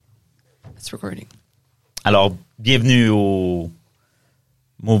It's recording. Alors, bienvenue au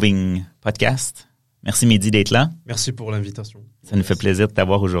Moving Podcast. Merci Mehdi d'être là. Merci pour l'invitation. Ça nous fait plaisir de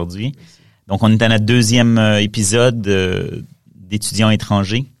t'avoir aujourd'hui. Donc, on est à notre deuxième épisode d'étudiants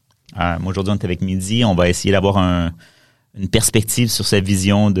étrangers. Moi, aujourd'hui, on est avec Mehdi. On va essayer d'avoir une perspective sur sa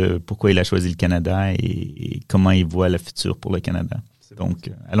vision de pourquoi il a choisi le Canada et comment il voit le futur pour le Canada.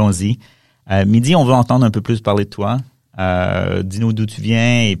 Donc, allons-y. Mehdi, on veut entendre un peu plus parler de toi. Dis-nous d'où tu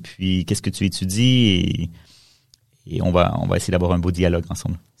viens et puis qu'est-ce que tu étudies et on va essayer d'avoir un beau dialogue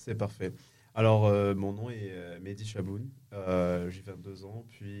ensemble. C'est parfait. Alors, mon nom est Mehdi Chaboun, j'ai 22 ans,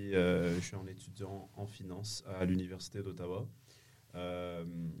 puis je suis un étudiant en finance à l'Université d'Ottawa.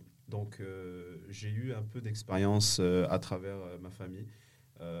 Donc, j'ai eu un peu d'expérience à travers ma famille.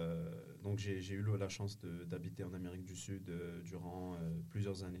 Donc, j'ai eu la chance d'habiter en Amérique du Sud durant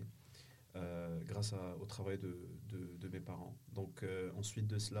plusieurs années. Grâce au travail de mes parents. Donc, ensuite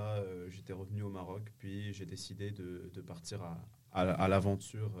de cela, j'étais revenu au Maroc, puis j'ai décidé de partir à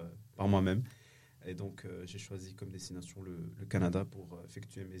l'aventure par moi-même. Et donc, j'ai choisi comme destination le Canada pour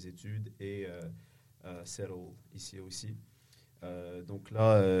effectuer mes études et settle ici aussi. Donc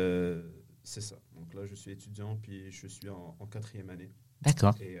là, c'est ça. Donc là, je suis étudiant, puis je suis en 4e année.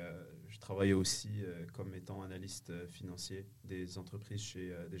 D'accord. Et je travaille aussi comme étant analyste financier des entreprises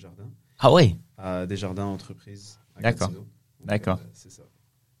chez Desjardins. Ah oui? À Desjardins Entreprises. D'accord. D'accord. C'est ça.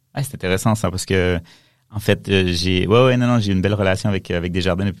 Ah, c'est intéressant ça parce que en fait, j'ai une belle relation avec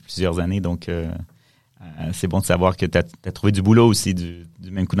Desjardins depuis plusieurs années. Donc, c'est bon de savoir que tu as trouvé du boulot aussi du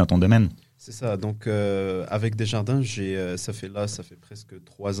même coup dans ton domaine. C'est ça. Donc, avec Desjardins, ça fait presque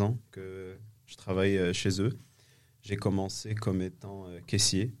 3 ans que je travaille chez eux. J'ai commencé comme étant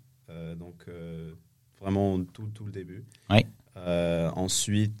caissier, donc vraiment tout le début. Oui.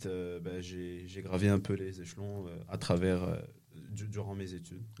 Ensuite, j'ai gravi un peu les échelons à travers durant mes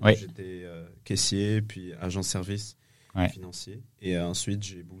études. Oui. J'étais caissier, puis agent service financier. Et ensuite,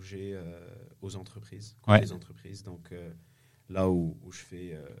 j'ai bougé aux entreprises, les entreprises. Donc là où je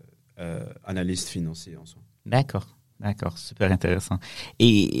fais analyste financier en soi. D'accord, super intéressant.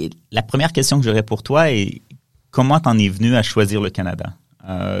 Et la première question que j'aurais pour toi est comment t'en es venu à choisir le Canada?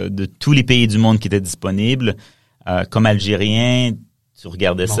 De tous les pays du monde qui étaient disponibles, comme Algérien, tu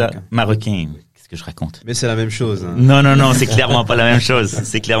regardais ça. Marocain. Qu'est-ce que je raconte? Mais c'est la même chose. Hein. Non, c'est clairement pas la même chose.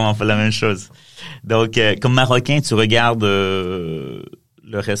 C'est clairement pas la même chose. Donc, comme Marocain, tu regardes le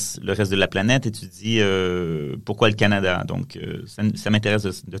reste de la planète et tu te dis pourquoi le Canada? Donc, ça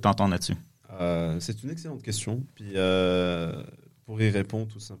m'intéresse de t'entendre là-dessus. C'est une excellente question. Puis, pour y répondre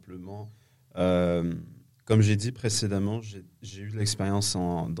tout simplement, comme j'ai dit précédemment, j'ai eu de l'expérience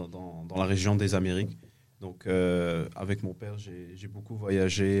dans la région des Amériques. Donc, avec mon père, j'ai beaucoup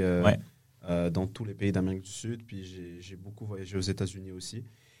voyagé dans tous les pays d'Amérique du Sud. Puis, j'ai beaucoup voyagé aux États-Unis aussi.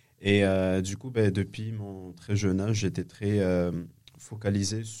 Et du coup, depuis mon très jeune âge, j'étais très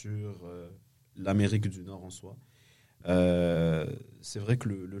focalisé sur l'Amérique du Nord en soi. C'est vrai que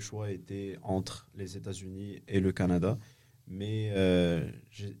le choix était entre les États-Unis et le Canada. Mais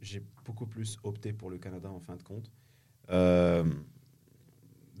j'ai beaucoup plus opté pour le Canada en fin de compte,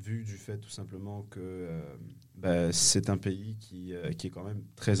 vu du fait tout simplement que c'est un pays qui est quand même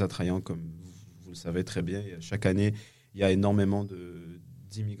très attrayant, comme vous le savez très bien. Chaque année, il y a énormément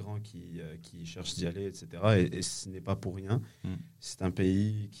d'immigrants qui cherchent d'y aller, etc. Et ce n'est pas pour rien. C'est un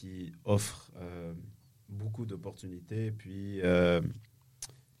pays qui offre beaucoup d'opportunités, puis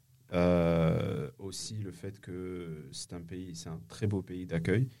aussi le fait que c'est un très beau pays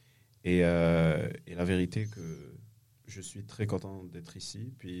d'accueil et la vérité que je suis très content d'être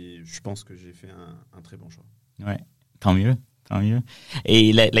ici, puis je pense que j'ai fait un très bon choix. Ouais, tant mieux.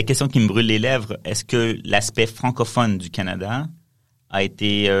 Et la question qui me brûle les lèvres, est-ce que l'aspect francophone du Canada a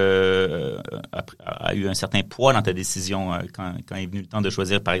eu un certain poids dans ta décision quand est venu le temps de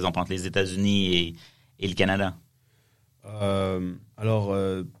choisir, par exemple, entre les États-Unis et le Canada? Alors,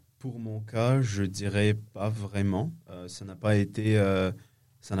 pour mon cas, je dirais pas vraiment. Ça n'a pas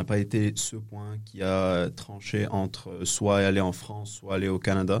été ce point qui a tranché entre soit aller en France, soit aller au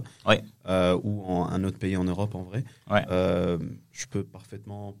Canada, ou un autre pays en Europe en vrai. Ouais. Je peux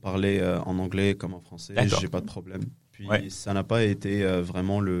parfaitement parler en anglais comme en français. D'accord. J'ai pas de problème. Puis ça n'a pas été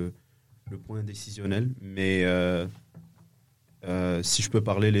vraiment le point décisionnel, mais si je peux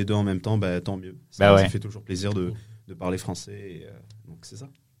parler les deux en même temps, tant mieux. Ça fait toujours plaisir de parler français. Et, donc c'est ça.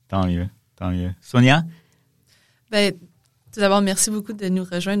 Tant mieux. Sonia? Tout d'abord, merci beaucoup de nous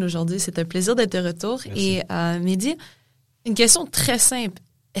rejoindre aujourd'hui. C'est un plaisir d'être de retour. Merci. Et Mehdi, une question très simple.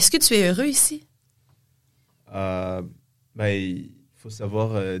 Est-ce que tu es heureux ici? Il faut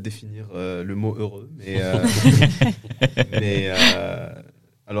savoir définir le mot heureux. Mais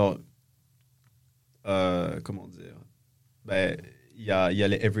alors, comment dire, il y a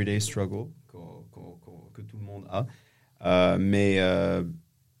les everyday struggles que tout le monde a. Mais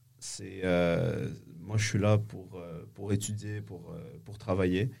moi, je suis là pour étudier, pour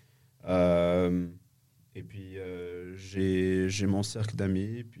travailler. Et puis, j'ai mon cercle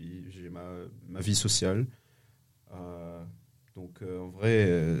d'amis, puis j'ai ma vie sociale. Donc, en vrai,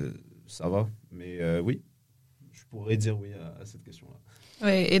 ça va. Mais oui, je pourrais dire oui à cette question-là.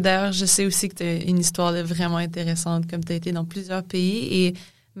 Oui, et d'ailleurs, je sais aussi que tu as une histoire vraiment intéressante, comme tu as été dans plusieurs pays. Et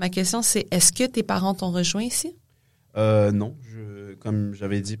ma question, c'est, est-ce que tes parents t'ont rejoint ici? Non, comme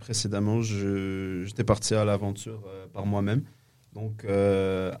j'avais dit précédemment, j'étais parti à l'aventure par moi-même. Donc,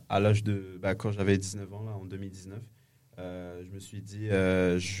 à l'âge quand j'avais 19 ans, là, en 2019, je me suis dit,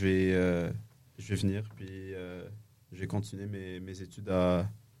 je vais venir, puis je vais continuer mes études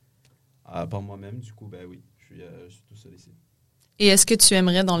par moi-même. Du coup, oui, je suis tout seul ici. Et est-ce que tu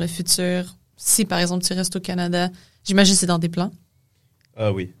aimerais dans le futur, si par exemple tu restes au Canada, j'imagine que c'est dans tes plans?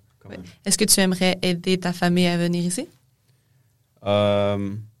 Oui, quand même. Est-ce que tu aimerais aider ta famille à venir ici?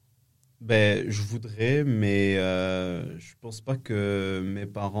 Je voudrais, mais je pense pas que mes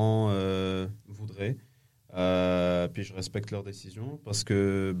parents voudraient. Puis je respecte leur décision parce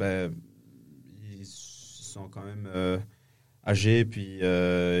que ils sont quand même âgés, puis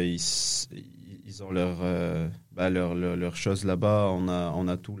ils ont leurs choses là-bas. On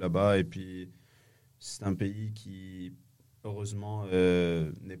a tout là-bas, et puis c'est un pays qui heureusement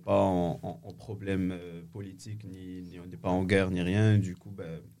n'est pas en problème politique, ni n'est pas en guerre, ni rien. Du coup,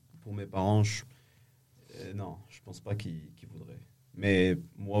 pour mes parents, non, je pense pas qu'ils voudraient. Mais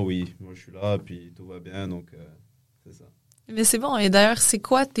moi, oui. Moi, je suis là, puis tout va bien, donc c'est ça. Mais c'est bon. Et d'ailleurs, c'est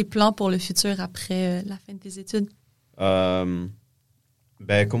quoi tes plans pour le futur après la fin de tes études? Comme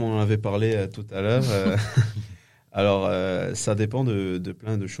on en avait parlé tout à l'heure, alors ça dépend de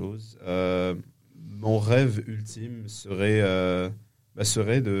plein de choses. Mon rêve ultime serait de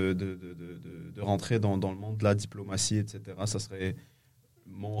rentrer dans le monde de la diplomatie, etc. Ça serait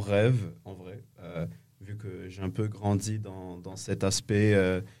mon rêve, en vrai, vu que j'ai un peu grandi dans cet aspect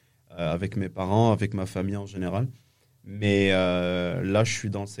avec mes parents, avec ma famille en général. Mais là, je suis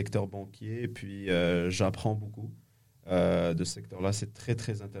dans le secteur banquier, puis j'apprends beaucoup de ce secteur-là. C'est très,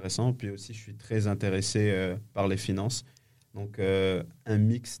 très intéressant. Puis aussi, je suis très intéressé par les finances. Donc, un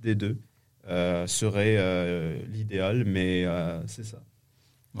mix des deux serait l'idéal, mais c'est ça.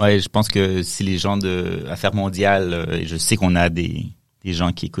 Oui, je pense que si les gens d'affaires mondiales, et je sais qu'on a des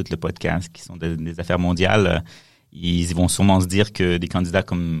gens qui écoutent le podcast, qui sont des affaires mondiales, ils vont sûrement se dire que des candidats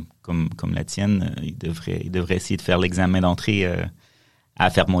comme la tienne, ils devraient essayer de faire l'examen d'entrée à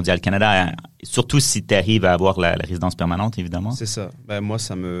Affaires mondiales Canada, surtout si tu arrives à avoir la résidence permanente, évidemment. C'est ça. Moi,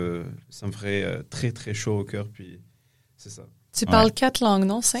 ça me ferait très, très chaud au cœur, puis c'est ça. Tu parles 4 langues,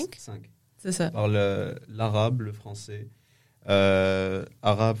 non? 5? 5. C'est ça. Je parle l'arabe, le français,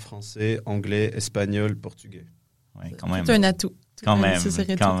 arabe, français, anglais, espagnol, portugais. Oui, quand même. C'est un atout. Quand même,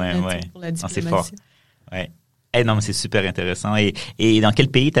 ouais. Pour la diplomatie. C'est fort. Ouais. Non, mais c'est super intéressant. Et dans quel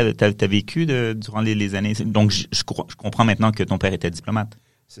pays t'as vécu durant les années? Donc, je comprends maintenant que ton père était diplomate.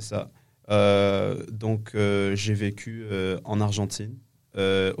 C'est ça. Donc, j'ai vécu en Argentine,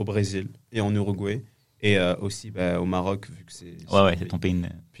 au Brésil et en Uruguay. Et aussi au Maroc, vu que c'est ton pays.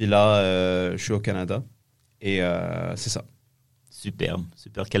 Puis là, je suis au Canada. Et c'est ça. Super.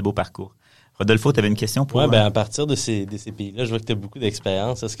 Quel beau parcours. Rodolfo, tu avais une question pour... Oui, à partir de ces pays-là, je vois que tu as beaucoup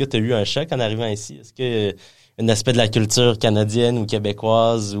d'expérience. Est-ce que tu as eu un choc en arrivant ici? Est-ce que un aspect de la culture canadienne ou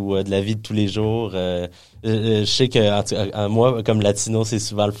québécoise ou de la vie de tous les jours? Je sais que moi, comme latino, c'est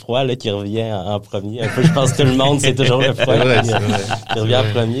souvent le froid là, qui revient en premier. Un peu, je pense que tout le monde, c'est toujours le froid qui revient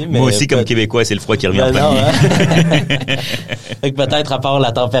en premier. Mais moi aussi, comme Québécois, c'est le froid qui revient en premier. Non, Fait que peut-être à part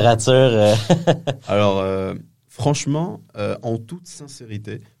la température... Alors, franchement, en toute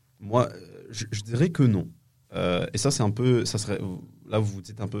sincérité, moi... Je dirais que non. Et ça, c'est un peu... Ça serait, là, vous vous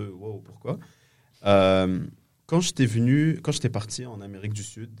dites un peu, wow, pourquoi? Quand j'étais parti en Amérique du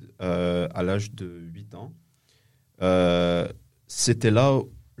Sud à l'âge de 8 ans, c'était là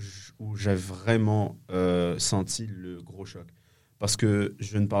où j'ai vraiment senti le gros choc. Parce que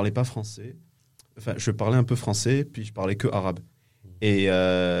je ne parlais pas français. Enfin, je parlais un peu français, puis je parlais que arabe. Et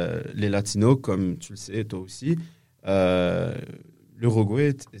les latinos, comme tu le sais, toi aussi...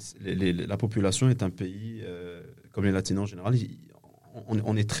 L'Uruguay, la population est un pays, comme les Latinos en général,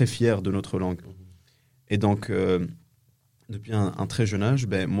 on est très fiers de notre langue. Et donc, depuis un très jeune âge,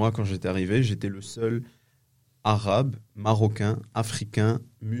 moi, quand j'étais arrivé, j'étais le seul arabe, marocain, africain,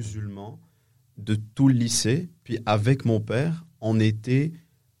 musulman de tout le lycée. Puis avec mon père, on était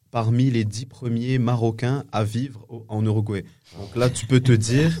parmi les 10 premiers Marocains à vivre en Uruguay. Donc là, tu peux te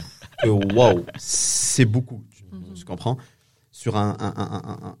dire que waouh, c'est beaucoup. Tu comprends? Sur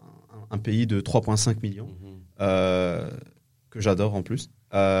un pays de 3,5 millions, que j'adore en plus.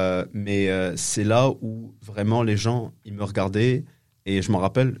 Mais c'est là où vraiment les gens, ils me regardaient. Et je m'en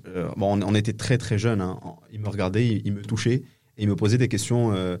rappelle, on était très très jeunes. Hein. Ils me regardaient, ils me touchaient et ils me posaient des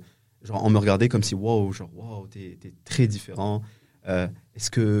questions. Genre, on me regardait comme si, waouh, t'es très différent. Est-ce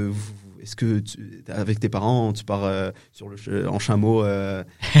que avec tes parents, tu pars en chameau à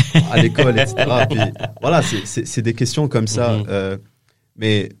l'école, etc. Puis, voilà, c'est des questions comme ça.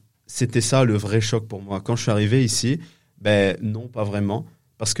 Mais c'était ça le vrai choc pour moi. Quand je suis arrivé ici, non, pas vraiment.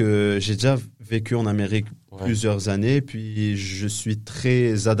 Parce que j'ai déjà vécu en Amérique plusieurs années, puis je suis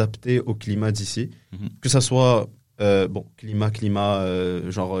très adapté au climat d'ici. Que ça soit,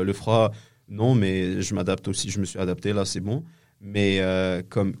 climat, genre le froid, non, mais je m'adapte aussi, je me suis adapté, là, c'est bon. Mais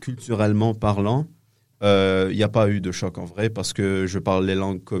comme culturellement parlant, il n'y a pas eu de choc en vrai, parce que je parle les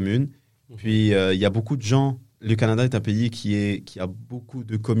langues communes. Puis il y a beaucoup de gens, le Canada est un pays qui a beaucoup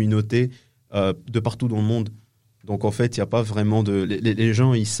de communautés de partout dans le monde. Donc, en fait, il n'y a pas vraiment de... Les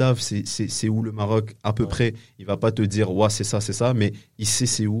gens, ils savent c'est où le Maroc, à peu près. Il ne va pas te dire, ouais, c'est ça, mais il sait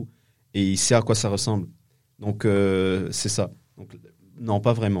c'est où et il sait à quoi ça ressemble. Donc, c'est ça. Donc, non,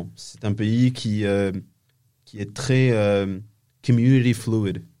 pas vraiment. C'est un pays qui est très community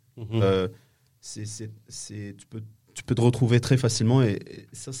fluid. Tu peux te retrouver très facilement et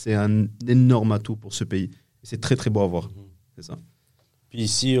ça, c'est un énorme atout pour ce pays. C'est très, très beau à voir. C'est ça. Puis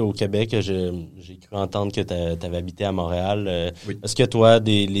ici, au Québec, j'ai cru entendre que tu avais habité à Montréal. Oui. Est-ce que toi,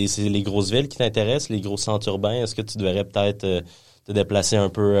 c'est les grosses villes qui t'intéressent, les gros centres urbains? Est-ce que tu devrais peut-être te déplacer un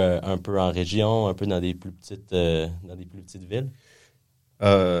peu en région, un peu dans des plus petites villes?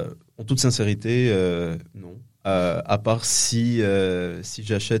 En toute sincérité, non. À part si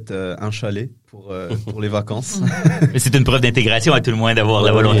j'achète un chalet pour les vacances. Mais c'est une preuve d'intégration à tout le moins d'avoir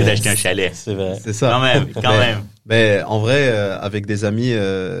la volonté d'acheter un chalet. C'est vrai. C'est ça. Quand même. Mais en vrai, avec des amis,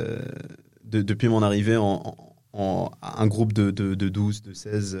 depuis mon arrivée un groupe de 12, de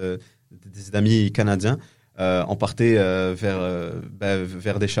 16, des amis canadiens, on partait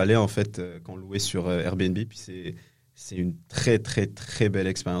vers des chalets en fait qu'on louait sur Airbnb. Puis c'est une très très très belle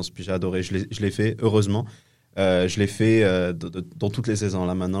expérience. Puis j'ai adoré. Je l'ai fait heureusement. Je l'ai fait dans toutes les saisons.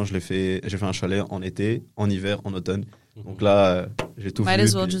 Là maintenant, j'ai fait un chalet en été, en hiver, en automne. Donc là, j'ai tout vu. Might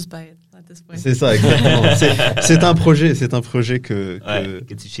as well just buy it at this point. C'est ça, exactement. c'est un projet que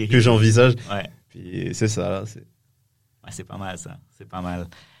j'envisage. Ouais. Puis c'est ça. Là, c'est pas mal ça. C'est pas mal.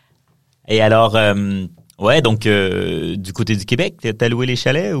 Et alors, donc du côté du Québec, t'as loué les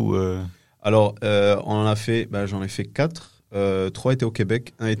chalets ou Alors, j'en ai fait 4. 3 étaient au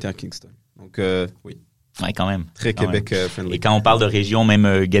Québec, 1 était à Kingston. Donc oui. Ouais, quand même. Très quand Québec même. friendly. Et quand on parle de région,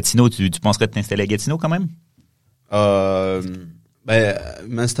 même Gatineau, tu penserais de t'installer à Gatineau quand même?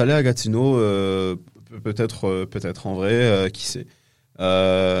 M'installer à Gatineau, peut-être en vrai, qui sait.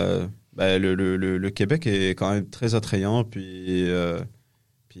 Le Québec est quand même très attrayant, puis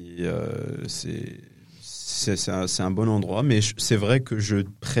c'est un bon endroit, mais c'est vrai que je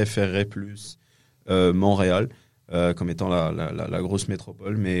préférerais plus Montréal comme étant la grosse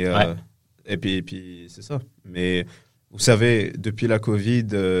métropole, mais et puis c'est ça. Mais vous savez, depuis la COVID,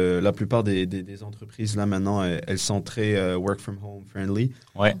 la plupart des entreprises là maintenant, elles sont très work from home friendly.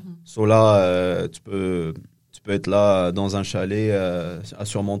 Ouais. So là, tu peux être là dans un chalet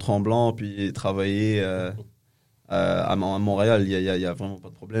sur Mont-Tremblant puis travailler à Montréal. Il y a vraiment pas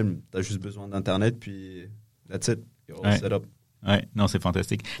de problème. T'as juste besoin d'internet puis that's it. You're all set up. Ouais, non, c'est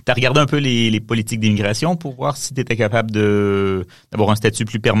fantastique. T'as regardé un peu les politiques d'immigration pour voir si t'étais capable d'avoir un statut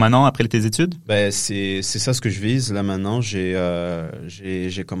plus permanent après tes études? C'est ça ce que je vise. Là, maintenant, j'ai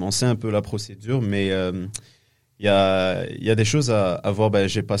commencé un peu la procédure, mais il y a des choses à voir.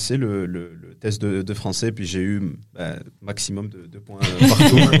 J'ai passé le test de français, puis j'ai eu maximum de points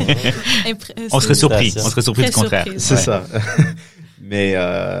partout. On serait surpris du contraire. C'est ça. Mais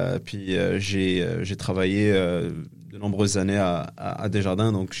puis j'ai travaillé de nombreuses années à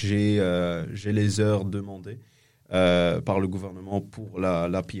Desjardins, donc j'ai les heures demandées par le gouvernement pour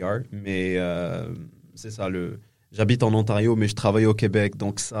la PR, mais c'est ça, j'habite en Ontario, mais je travaille au Québec,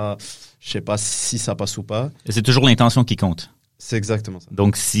 donc ça, je sais pas si ça passe ou pas. Et c'est toujours l'intention qui compte. C'est exactement ça.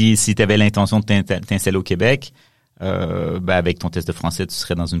 Donc si tu avais l'intention de t'installer au Québec, avec ton test de français, tu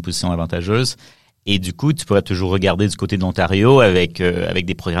serais dans une position avantageuse, et du coup, tu pourrais toujours regarder du côté de l'Ontario avec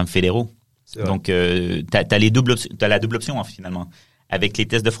des programmes fédéraux. Donc, t'as la double option, finalement, avec les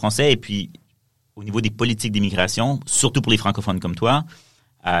tests de français et puis au niveau des politiques d'immigration, surtout pour les francophones comme toi,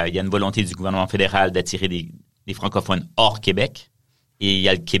 il y a une volonté du gouvernement fédéral d'attirer des francophones hors Québec et il y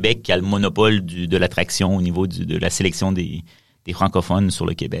a le Québec qui a le monopole de l'attraction au niveau de la sélection des des francophones sur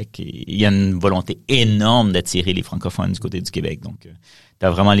le Québec. Et il y a une volonté énorme d'attirer les francophones du côté du Québec. Donc, tu as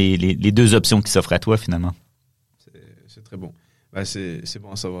vraiment les deux options qui s'offrent à toi, finalement. C'est très bon. Ben, c'est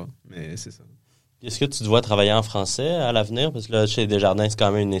bon à savoir, mais c'est ça. Est-ce que tu dois travailler en français à l'avenir? Parce que là, chez Desjardins, c'est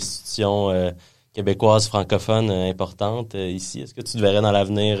quand même une institution québécoise francophone importante ici. Est-ce que tu devrais dans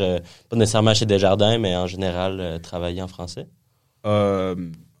l'avenir, pas nécessairement chez Desjardins, mais en général, travailler en français?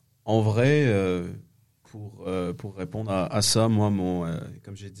 En vrai, pour répondre à ça, moi,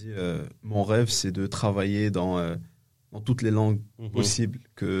 comme j'ai dit, mon rêve, c'est de travailler dans toutes les langues possibles,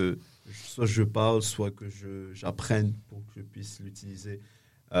 que soit je parle, soit que j'apprenne pour que je puisse l'utiliser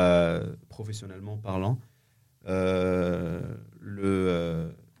professionnellement parlant.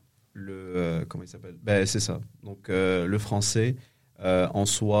 Comment il s'appelle? Ben, c'est ça. Donc, le français, en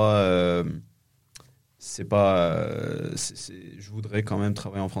soi, c'est pas... je voudrais quand même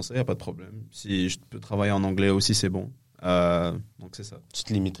travailler en français, il n'y a pas de problème. Si je peux travailler en anglais aussi, c'est bon. Donc, c'est ça. Tu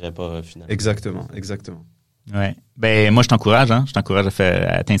te limiterais pas, finalement. Exactement. Ouais. Ben, moi, je t'encourage, Je t'encourage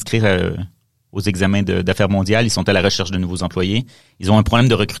à t'inscrire aux examens d'affaires mondiales. Ils sont à la recherche de nouveaux employés. Ils ont un problème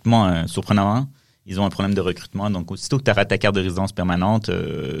de recrutement, surprenamment. Ils ont un problème de recrutement. Donc, aussitôt que tu auras ta carte de résidence permanente,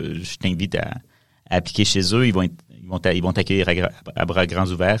 je t'invite à appliquer chez eux. Ils vont t'accueillir à bras grands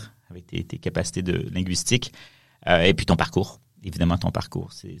ouverts avec tes capacités linguistiques. Et puis ton parcours. Évidemment, ton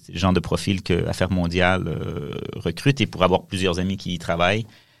parcours. C'est le genre de profil que Affaires mondiales recrute. Et pour avoir plusieurs amis qui y travaillent,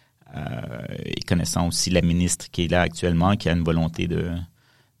 et connaissant aussi la ministre qui est là actuellement, qui a une volonté de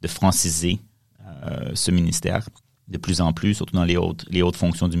franciser ce ministère de plus en plus, surtout dans les hautes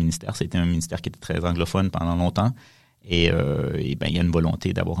fonctions du ministère. C'était un ministère qui était très anglophone pendant longtemps. Et ben, il y a une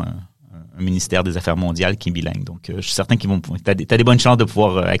volonté d'avoir un ministère des Affaires mondiales qui est bilingue. Donc, je suis certain t'as des bonnes chances de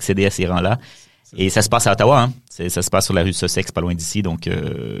pouvoir accéder à ces rangs-là. Et ça se passe à Ottawa, Ça se passe sur la rue Sussex, pas loin d'ici. Donc,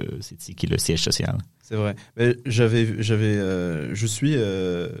 c'est ici qui est le siège social. C'est vrai. Mais je suis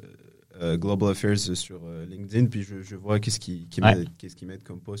Global Affairs sur LinkedIn, puis je vois qu'est-ce qui m'aide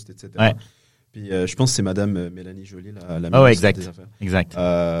comme post, etc. Ouais. Puis je pense que c'est Madame Mélanie Joly, la ministre des Affaires. Exact.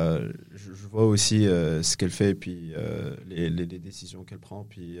 Je vois aussi ce qu'elle fait, puis les décisions qu'elle prend.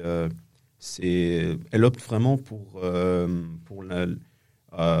 Puis elle opte vraiment pour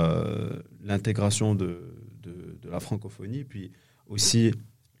l'intégration de la francophonie. Puis aussi,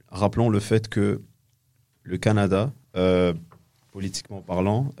 rappelons le fait que le Canada, politiquement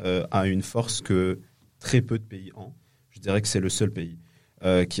parlant, a une force que très peu de pays ont. Je dirais que c'est le seul pays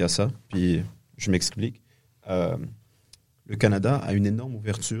qui a ça. Puis je m'explique. Le Canada a une énorme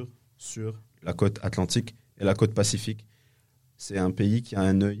ouverture sur la côte atlantique et la côte pacifique. C'est un pays qui a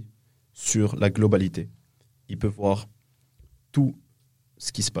un œil sur la globalité. Il peut voir tout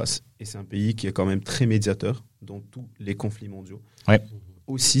ce qui se passe. Et c'est un pays qui est quand même très médiateur dans tous les conflits mondiaux. Ouais.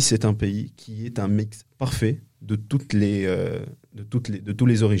 Aussi, c'est un pays qui est un mix parfait de tous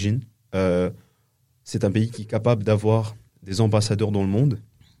les origines. C'est un pays qui est capable d'avoir des ambassadeurs dans le monde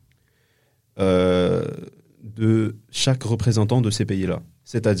de chaque représentant de ces pays-là.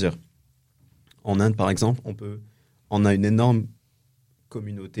 C'est-à-dire, en Inde, par exemple, on a une énorme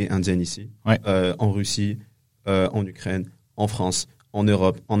communauté indienne ici, ouais. En Russie, en Ukraine, en France, en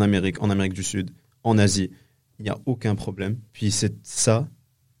Europe, en Amérique du Sud, en Asie. Il n'y a aucun problème. Puis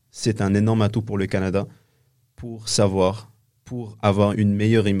c'est un énorme atout pour le Canada pour avoir une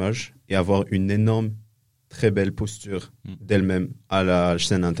meilleure image et avoir une énorme, très belle posture d'elle-même à la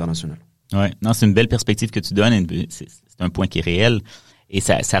scène internationale. Ouais, non, c'est une belle perspective que tu donnes. C'est un point qui est réel. Et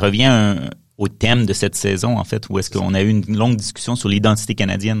ça revient au thème de cette saison, en fait, où est-ce qu'on a eu une longue discussion sur l'identité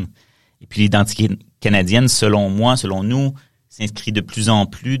canadienne. Et puis l'identité canadienne, selon nous, s'inscrit de plus en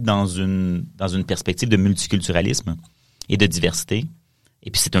plus dans une perspective de multiculturalisme et de diversité. Et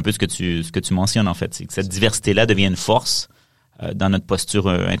puis c'est un peu ce que tu mentionnes, en fait. C'est que cette diversité-là devient une force dans notre posture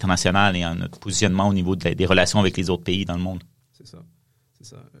internationale et en notre positionnement au niveau des relations avec les autres pays dans le monde. C'est ça.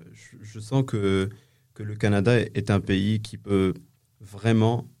 Je sens que le Canada est un pays qui peut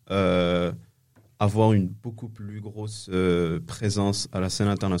vraiment avoir une beaucoup plus grosse présence à la scène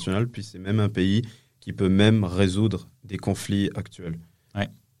internationale, puis c'est même un pays qui peut même résoudre des conflits actuels. Ouais.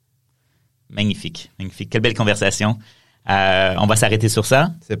 Magnifique. Quelle belle conversation. On va s'arrêter sur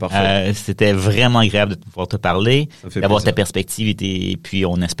ça. C'est parfait. C'était vraiment agréable de pouvoir te parler, d'avoir ta perspective et puis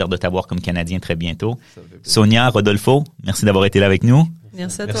on espère de t'avoir comme Canadien très bientôt. Sonia, Rodolfo, merci d'avoir été là avec nous.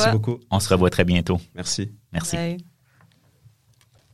 Merci à toi. Merci beaucoup. On se revoit très bientôt. Merci. Bye.